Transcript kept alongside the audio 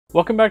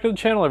Welcome back to the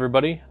channel,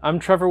 everybody. I'm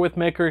Trevor with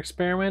Maker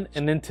Experiment,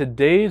 and in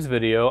today's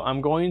video I'm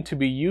going to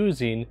be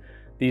using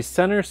the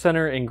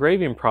center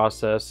engraving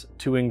process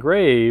to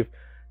engrave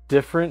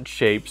different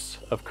shapes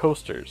of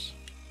coasters.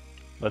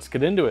 Let's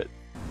get into it.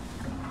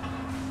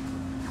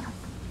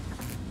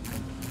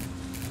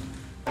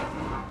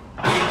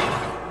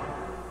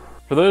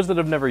 For those that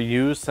have never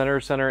used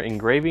center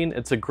engraving,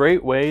 it's a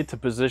great way to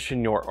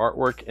position your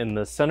artwork in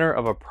the center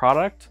of a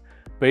product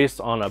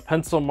based on a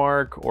pencil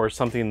mark or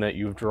something that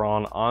you've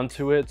drawn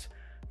onto it,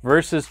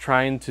 versus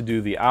trying to do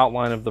the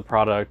outline of the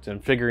product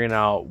and figuring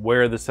out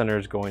where the center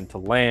is going to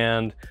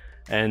land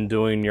and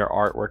doing your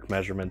artwork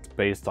measurements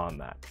based on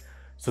that.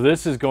 So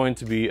this is going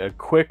to be a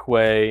quick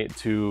way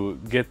to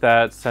get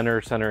that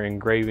center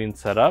engraving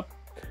set up.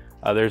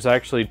 There's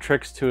actually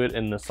tricks to it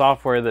in the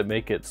software that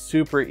make it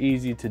super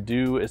easy to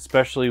do,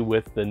 especially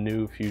with the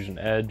new Fusion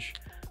Edge,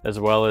 as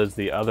well as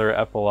the other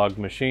Epilog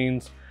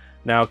machines.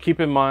 Now keep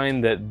in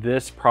mind that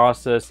this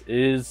process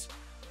is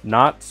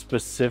not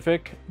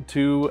specific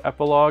to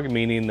Epilog,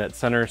 meaning that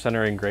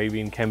center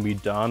engraving can be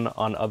done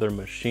on other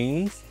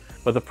machines.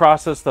 But the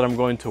process that I'm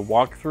going to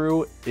walk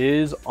through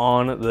is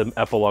on the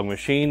Epilog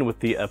machine with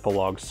the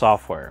Epilog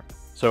software.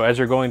 So as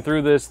you're going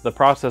through this, the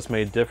process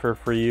may differ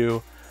for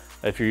you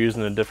if you're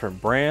using a different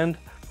brand,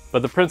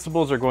 but the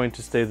principles are going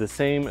to stay the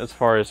same as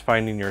far as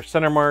finding your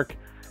center mark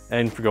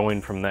and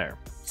going from there.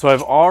 So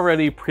I've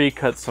already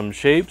pre-cut some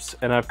shapes,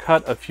 and I've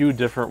cut a few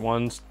different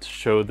ones to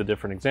show the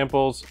different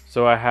examples.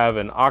 So I have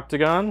an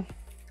octagon,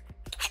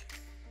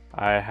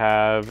 I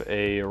have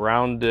a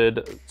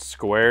rounded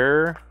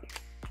square,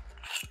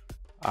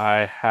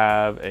 I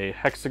have a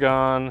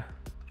hexagon,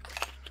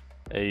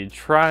 a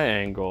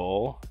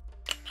triangle,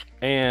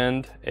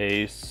 and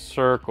a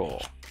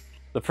circle.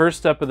 The first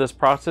step of this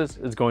process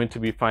is going to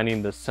be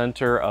finding the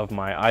center of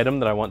my item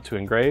that I want to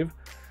engrave.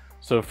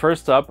 So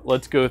first up,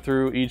 let's go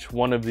through each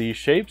one of these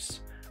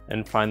shapes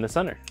and find the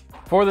center.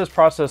 For this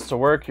process to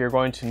work, you're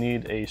going to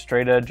need a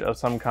straight edge of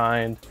some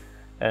kind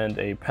and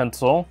a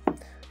pencil.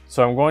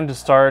 So I'm going to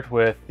start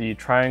with the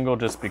triangle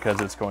just because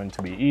it's going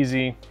to be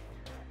easy.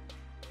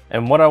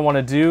 And what I want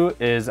to do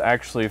is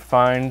actually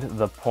find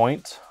the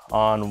point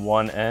on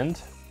one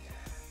end.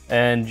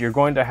 And you're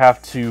going to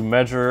have to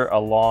measure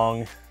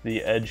along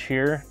the edge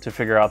here to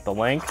figure out the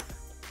length.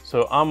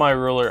 So on my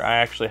ruler, I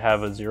actually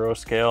have a 0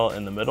 scale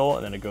in the middle,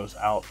 and then it goes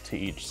out to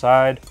each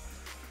side.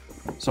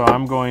 So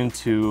I'm going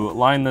to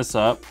line this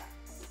up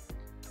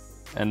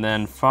and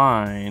then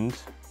find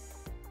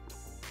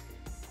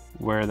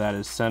where that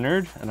is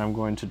centered. And I'm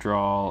going to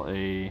draw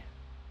a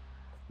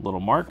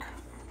little mark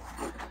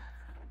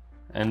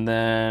and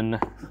then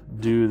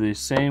do the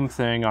same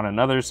thing on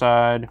another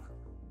side.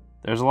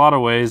 There's a lot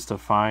of ways to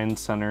find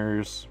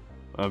centers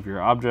of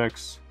your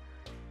objects.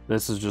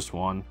 This is just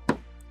one.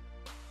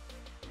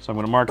 So I'm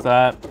going to mark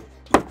that,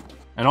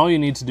 and all you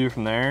need to do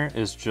from there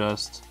is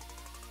just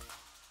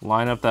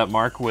line up that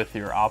mark with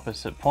your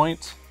opposite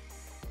point,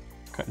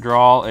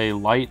 draw a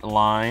light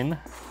line,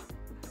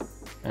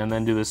 and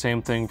then do the same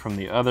thing from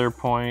the other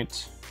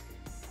point.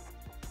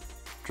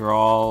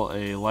 Draw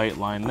a light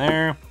line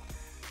there,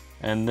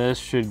 and this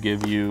should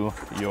give you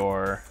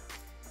your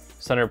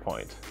center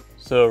point.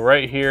 So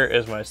right here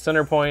is my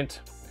center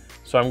point,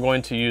 so I'm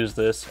going to use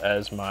this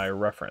as my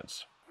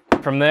reference.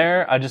 From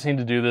there, I just need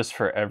to do this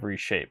for every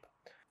shape.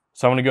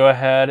 So I'm going to go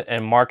ahead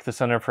and mark the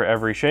center for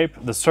every shape.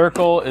 The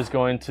circle is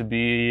going to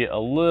be a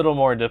little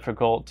more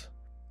difficult.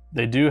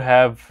 They do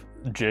have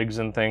jigs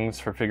and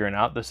things for figuring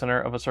out the center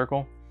of a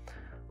circle.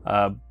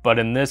 But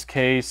in this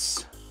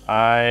case,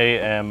 I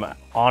am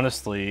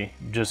honestly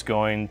just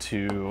going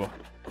to,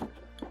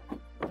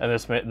 and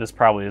this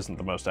probably isn't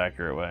the most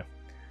accurate way.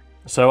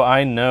 So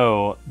I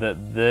know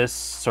that this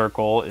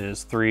circle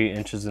is 3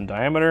 inches in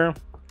diameter.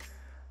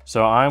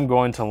 So I'm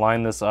going to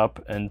line this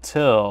up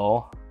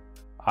until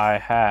I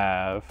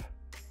have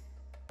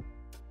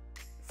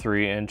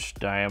 3-inch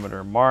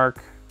diameter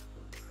mark.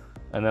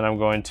 And then I'm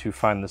going to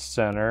find the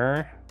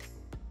center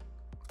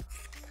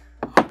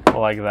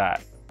like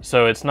that.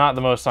 So it's not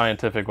the most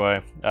scientific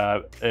way.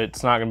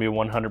 It's not going to be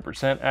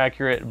 100%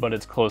 accurate, but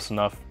it's close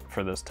enough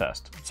for this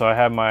test. So I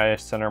have my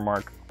center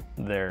mark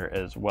there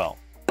as well.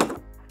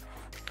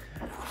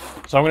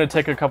 So I'm going to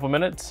take a couple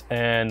minutes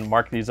and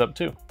mark these up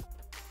too.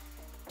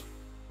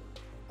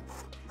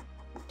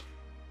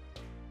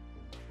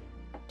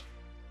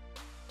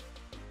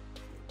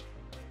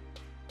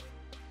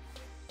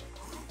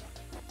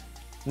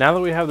 Now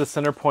that we have the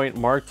center point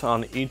marked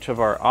on each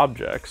of our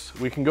objects,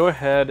 we can go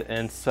ahead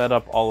and set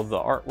up all of the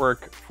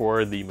artwork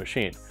for the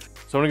machine.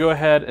 So I'm going to go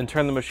ahead and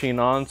turn the machine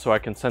on so I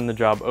can send the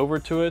job over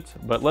to it,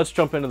 but let's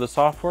jump into the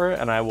software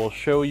and I will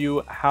show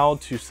you how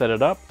to set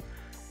it up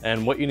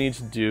and what you need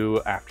to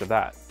do after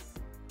that.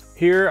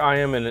 Here I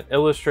am in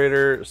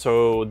Illustrator,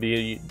 so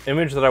the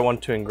image that I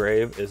want to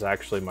engrave is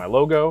actually my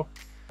logo.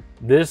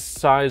 This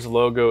size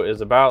logo is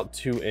about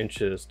 2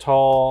 inches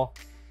tall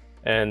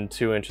and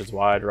 2 inches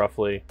wide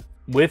roughly.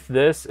 With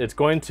this, it's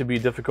going to be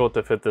difficult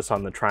to fit this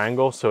on the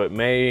triangle, so it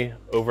may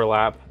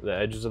overlap the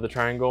edges of the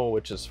triangle,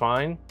 which is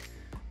fine.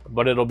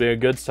 but it'll be a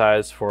good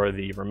size for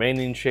the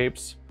remaining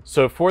shapes.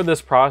 So for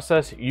this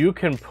process, you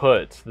can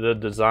put the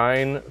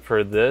design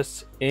for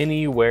this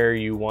anywhere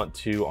you want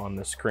to on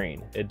the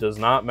screen. It does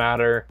not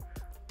matter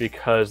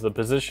because the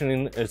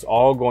positioning is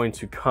all going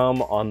to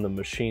come on the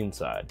machine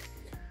side.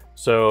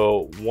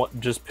 So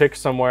just pick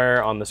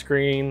somewhere on the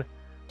screen,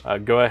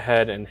 go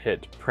ahead and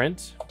hit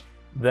print.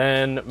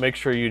 Then make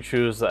sure you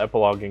choose the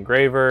Epilog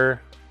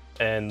engraver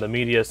and the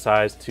media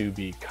size to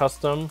be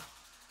custom,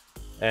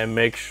 and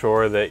make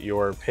sure that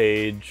your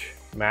page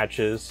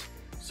matches.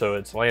 So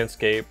it's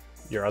landscape,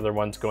 your other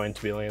one's going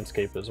to be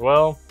landscape as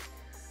well,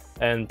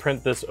 and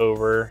print this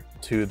over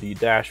to the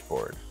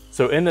dashboard.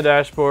 So in the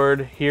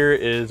dashboard, here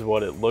is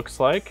what it looks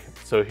like.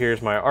 So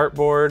here's my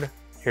artboard,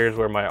 here's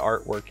where my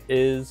artwork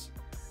is.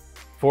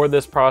 For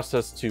this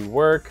process to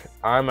work,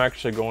 I'm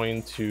actually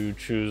going to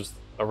choose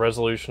a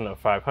resolution of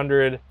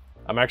 500.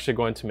 I'm actually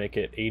going to make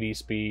it 80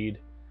 speed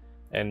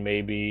and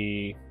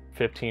maybe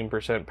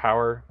 15%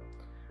 power.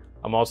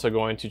 I'm also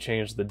going to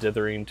change the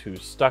dithering to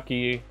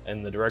stucky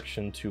and the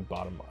direction to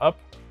bottom up.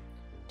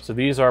 So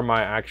these are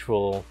my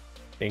actual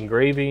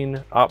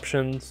engraving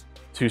options.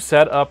 To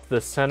set up the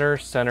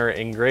center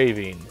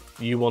engraving,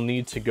 you will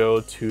need to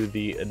go to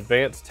the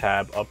Advanced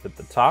tab up at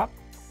the top.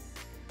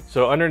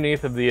 So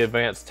underneath of the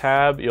Advanced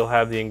tab, you'll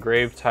have the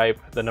engraved type,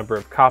 the number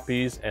of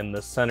copies, and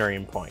the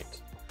centering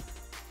point.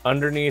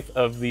 Underneath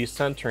of the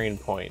centering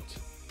point,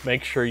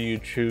 make sure you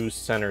choose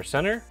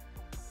center,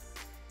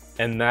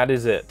 and that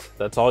is it.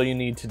 That's all you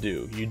need to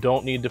do. You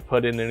don't need to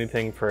put in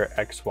anything for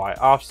XY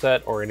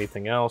offset or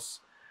anything else.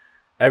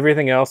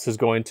 Everything else is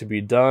going to be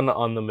done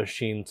on the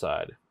machine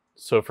side.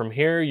 So from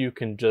here, you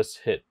can just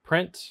hit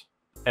print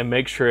and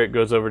make sure it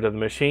goes over to the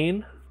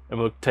machine, and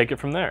we'll take it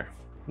from there.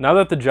 Now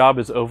that the job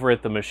is over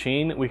at the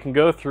machine, we can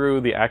go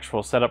through the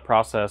actual setup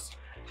process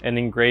and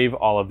engrave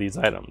all of these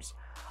items.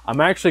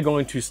 I'm actually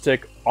going to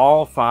stick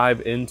all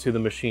 5 into the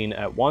machine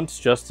at once,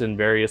 just in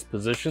various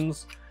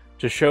positions,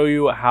 to show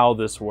you how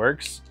this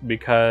works,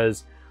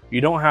 because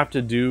you don't have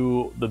to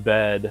do the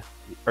bed,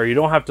 or you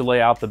don't have to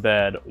lay out the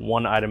bed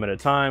one item at a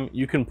time.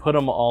 You can put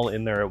them all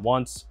in there at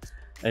once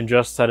and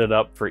just set it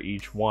up for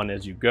each one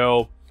as you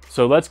go.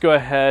 So let's go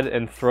ahead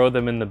and throw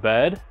them in the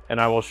bed, and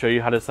I will show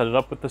you how to set it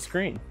up with the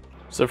screen.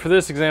 So for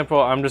this example,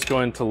 I'm just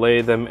going to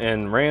lay them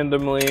in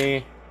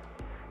randomly,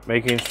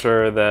 making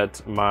sure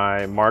that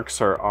my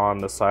marks are on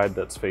the side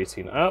that's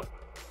facing up.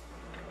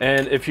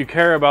 And if you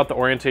care about the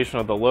orientation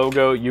of the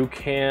logo, you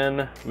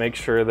can make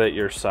sure that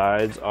your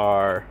sides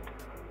are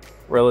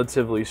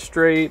relatively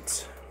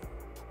straight.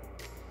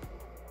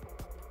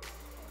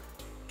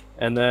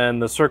 And then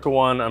the circle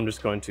one, I'm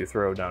just going to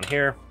throw down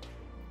here.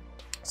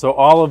 So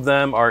all of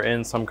them are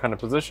in some kind of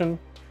position.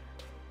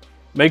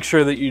 Make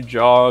sure that you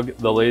jog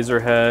the laser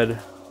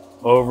head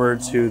over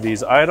to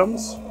these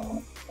items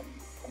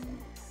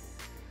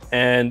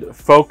and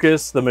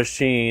focus the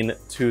machine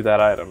to that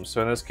item.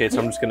 So in this case,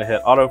 I'm just going to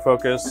hit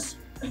autofocus.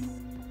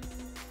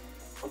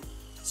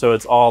 So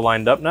it's all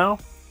lined up now.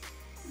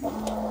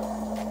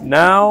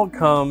 Now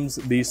comes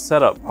the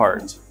setup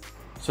part.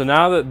 So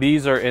now that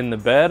these are in the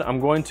bed,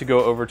 I'm going to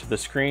go over to the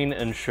screen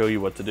and show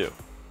you what to do.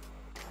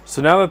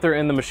 So now that they're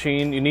in the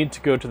machine, you need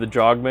to go to the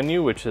jog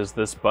menu, which is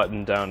this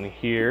button down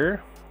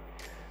here.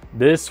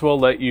 This will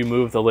let you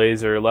move the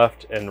laser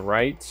left and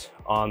right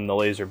on the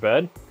laser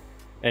bed.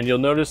 And you'll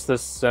notice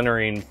this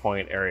centering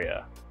point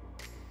area.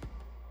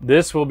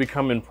 This will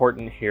become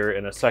important here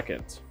in a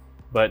second.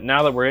 But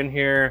now that we're in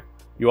here,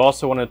 you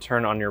also want to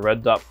turn on your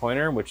red dot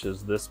pointer, which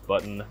is this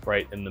button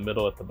right in the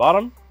middle at the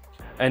bottom.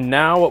 And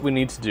now what we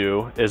need to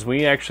do is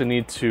we actually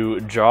need to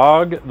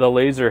jog the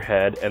laser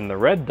head and the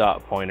red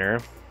dot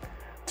pointer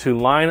to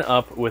line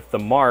up with the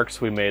marks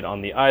we made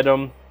on the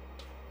item,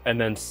 and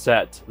then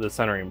set the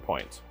centering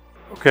point.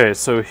 Okay,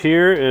 so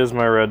here is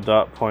my red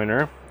dot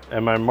pointer,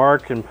 and my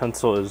mark in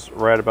pencil is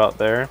right about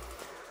there.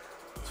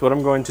 So what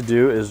I'm going to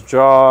do is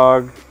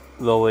jog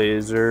the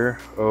laser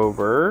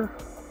over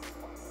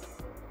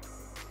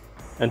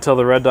until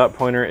the red dot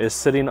pointer is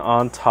sitting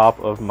on top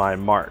of my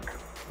mark.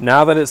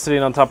 Now that it's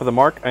sitting on top of the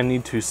mark, I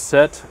need to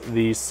set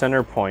the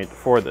center point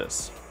for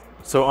this.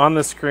 So on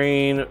the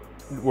screen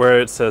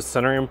where it says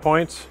centering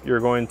point,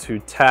 you're going to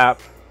tap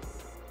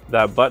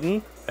that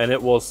button and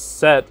it will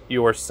set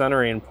your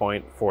centering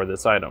point for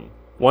this item.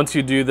 Once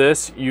you do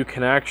this, you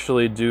can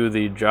actually do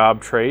the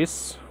job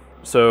trace.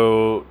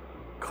 So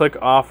click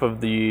off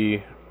of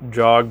the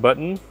jog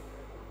button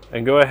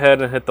and go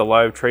ahead and hit the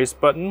live trace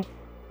button,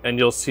 and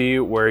you'll see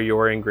where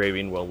your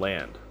engraving will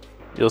land.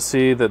 You'll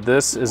see that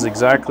this is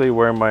exactly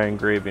where my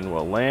engraving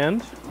will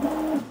land,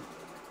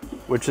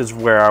 which is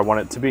where I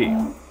want it to be.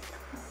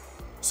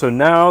 So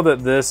now that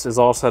this is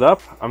all set up,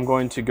 I'm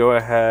going to go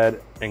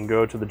ahead and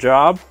go to the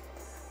job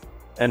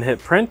and hit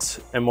print,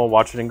 and we'll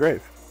watch it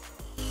engrave.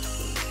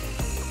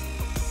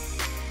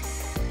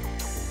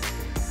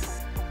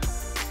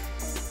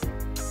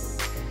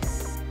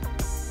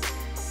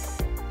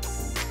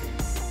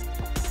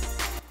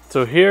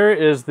 So here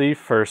is the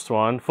first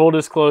one. Full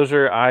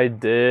disclosure, I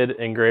did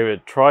engrave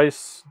it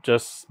twice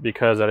just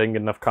because I didn't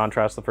get enough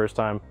contrast the first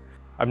time.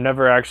 I've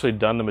never actually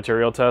done the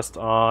material test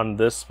on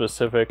this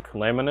specific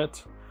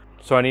laminate,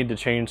 so I need to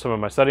change some of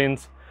my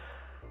settings.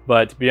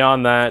 But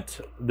beyond that,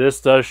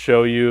 this does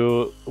show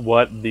you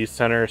what the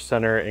center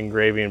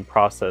engraving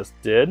process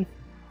did.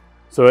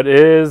 So it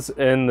is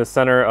in the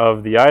center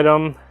of the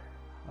item.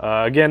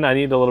 Again, I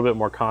need a little bit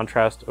more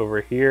contrast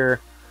over here,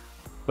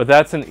 but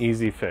that's an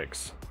easy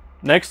fix.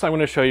 Next, I'm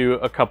going to show you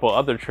a couple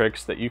other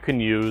tricks that you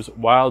can use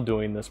while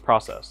doing this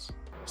process.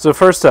 So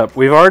first up,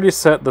 we've already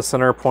set the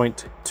center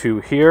point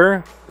to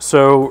here.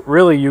 So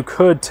really you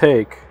could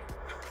take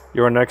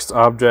your next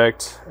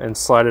object and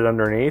slide it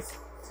underneath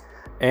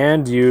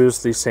and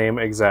use the same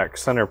exact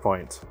center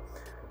point.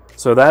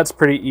 So that's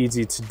pretty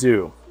easy to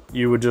do.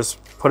 You would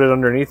just put it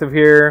underneath of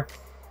here.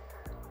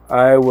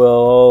 I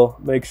will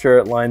make sure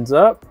it lines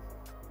up.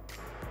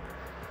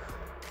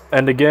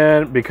 And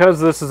again, because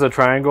this is a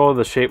triangle,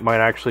 the shape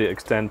might actually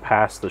extend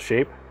past the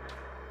shape.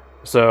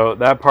 So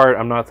that part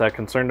I'm not that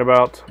concerned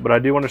about, but I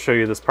do want to show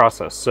you this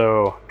process.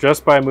 So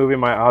just by moving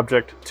my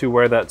object to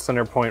where that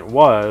center point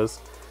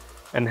was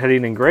and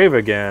hitting engrave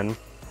again,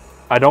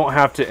 I don't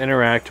have to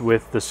interact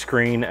with the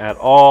screen at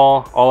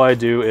all. All I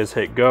do is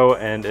hit go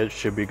and it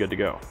should be good to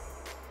go.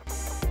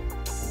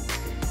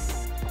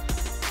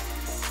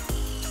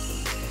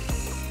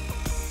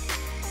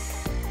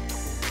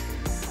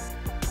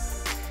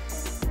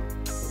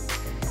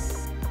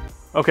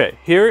 Okay,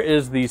 here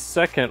is the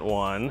second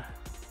one,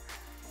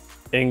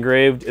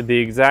 engraved the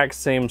exact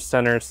same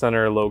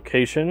center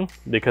location.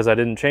 Because I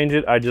didn't change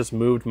it, I just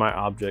moved my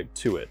object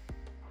to it.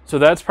 So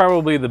that's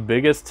probably the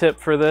biggest tip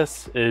for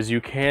this, is you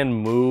can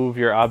move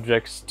your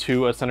objects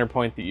to a center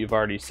point that you've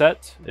already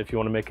set if you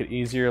want to make it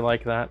easier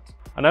like that.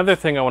 Another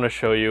thing I want to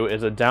show you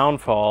is a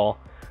downfall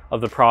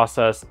of the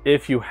process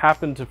if you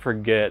happen to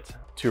forget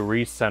to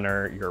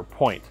recenter your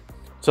point.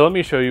 So let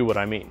me show you what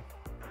I mean.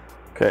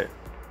 Okay.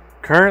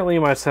 Currently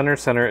my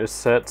center is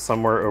set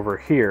somewhere over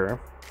here.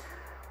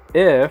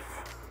 If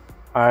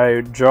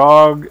I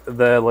jog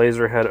the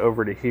laser head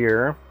over to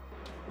here,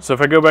 so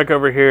if I go back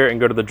over here and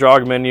go to the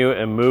jog menu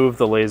and move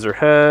the laser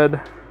head,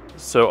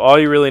 so all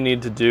you really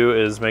need to do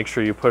is make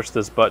sure you push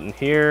this button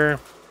here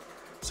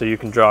so you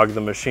can jog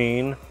the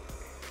machine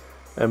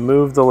and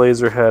move the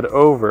laser head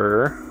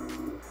over.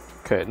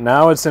 Okay,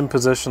 now it's in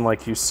position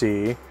like you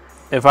see.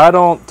 If I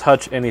don't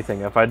touch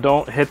anything, if I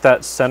don't hit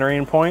that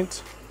centering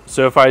point,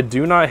 so if I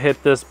do not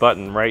hit this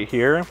button right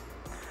here,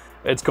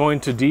 it's going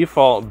to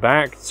default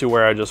back to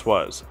where I just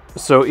was.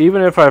 So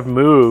even if I've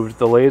moved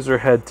the laser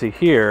head to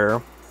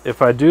here,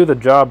 if I do the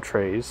job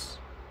trace,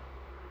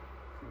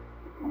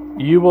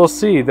 you will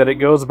see that it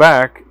goes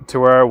back to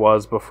where I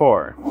was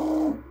before.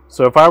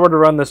 So if I were to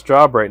run this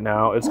job right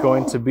now, it's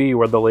going to be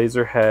where the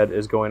laser head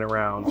is going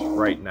around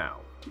right now.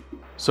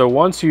 So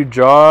once you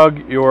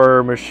jog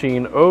your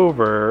machine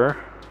over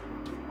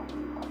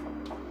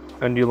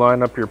and you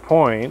line up your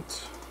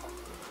point,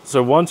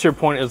 so once your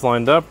point is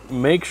lined up,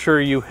 make sure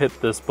you hit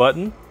this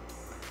button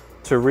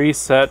to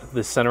reset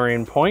the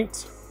centering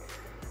point.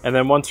 And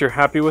then once you're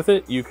happy with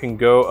it, you can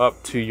go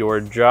up to your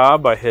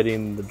job by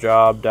hitting the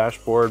job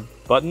dashboard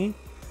button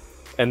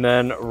and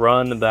then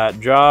run that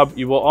job.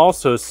 You will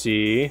also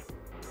see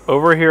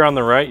over here on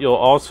the right, you'll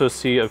also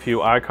see a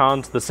few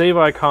icons. The save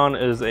icon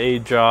is a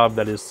job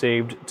that is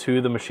saved to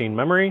the machine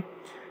memory.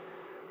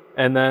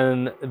 And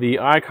then the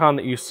icon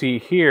that you see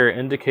here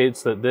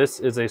indicates that this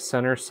is a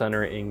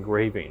center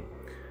engraving.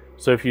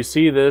 So if you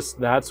see this,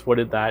 that's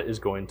what that is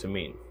going to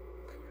mean.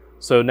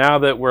 So now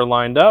that we're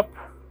lined up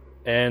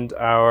and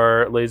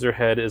our laser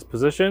head is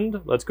positioned,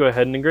 let's go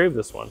ahead and engrave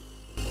this one.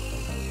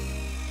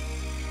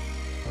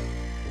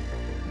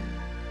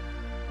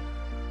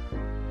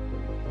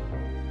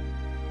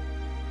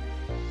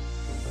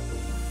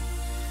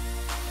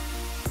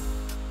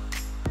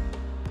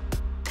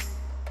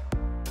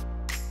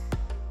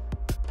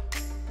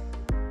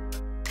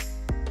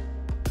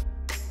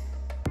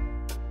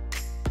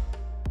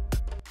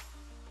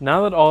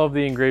 Now that all of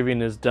the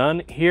engraving is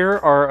done, here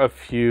are a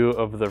few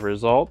of the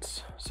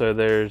results. So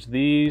there's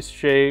these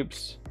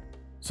shapes.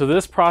 So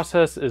this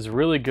process is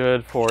really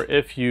good for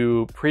if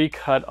you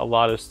pre-cut a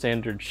lot of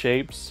standard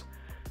shapes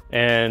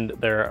and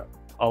they're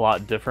a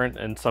lot different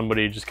and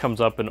somebody just comes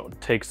up and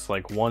takes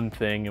like one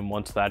thing and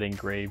wants that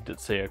engraved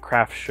at say a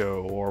craft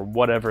show or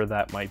whatever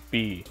that might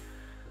be.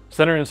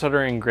 Center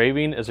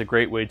engraving is a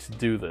great way to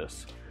do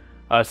this.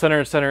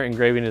 Center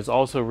engraving is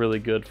also really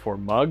good for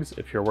mugs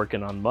if you're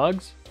working on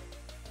mugs.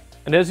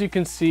 And as you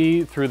can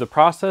see through the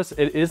process,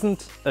 it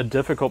isn't a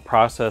difficult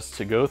process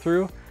to go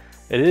through.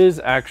 It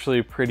is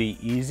actually pretty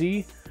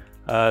easy.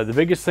 The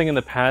biggest thing in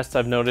the past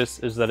I've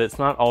noticed is that it's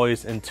not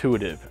always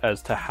intuitive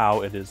as to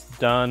how it is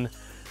done,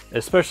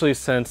 especially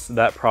since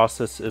that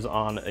process is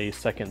on a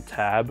second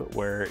tab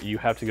where you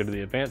have to go to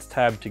the advanced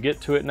tab to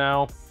get to it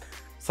now.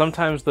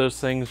 Sometimes those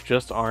things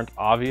just aren't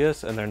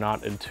obvious and they're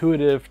not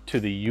intuitive to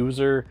the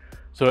user,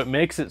 so it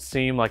makes it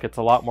seem like it's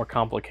a lot more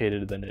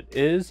complicated than it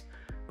is.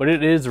 But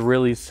it is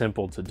really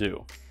simple to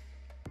do.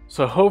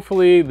 So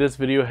hopefully this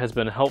video has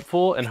been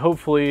helpful and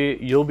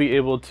hopefully you'll be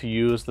able to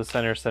use the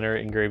center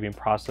engraving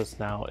process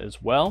now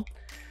as well.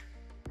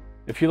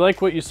 If you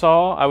like what you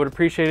saw, I would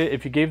appreciate it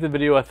if you gave the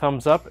video a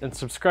thumbs up and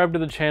subscribe to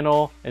the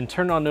channel and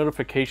turn on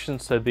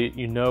notifications so that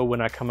you know when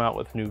I come out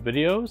with new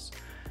videos.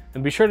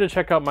 And be sure to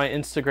check out my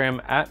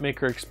Instagram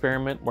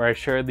 @MakerExperiment, where I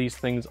share these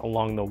things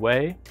along the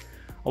way.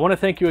 I want to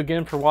thank you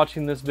again for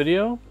watching this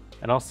video,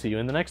 and I'll see you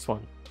in the next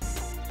one.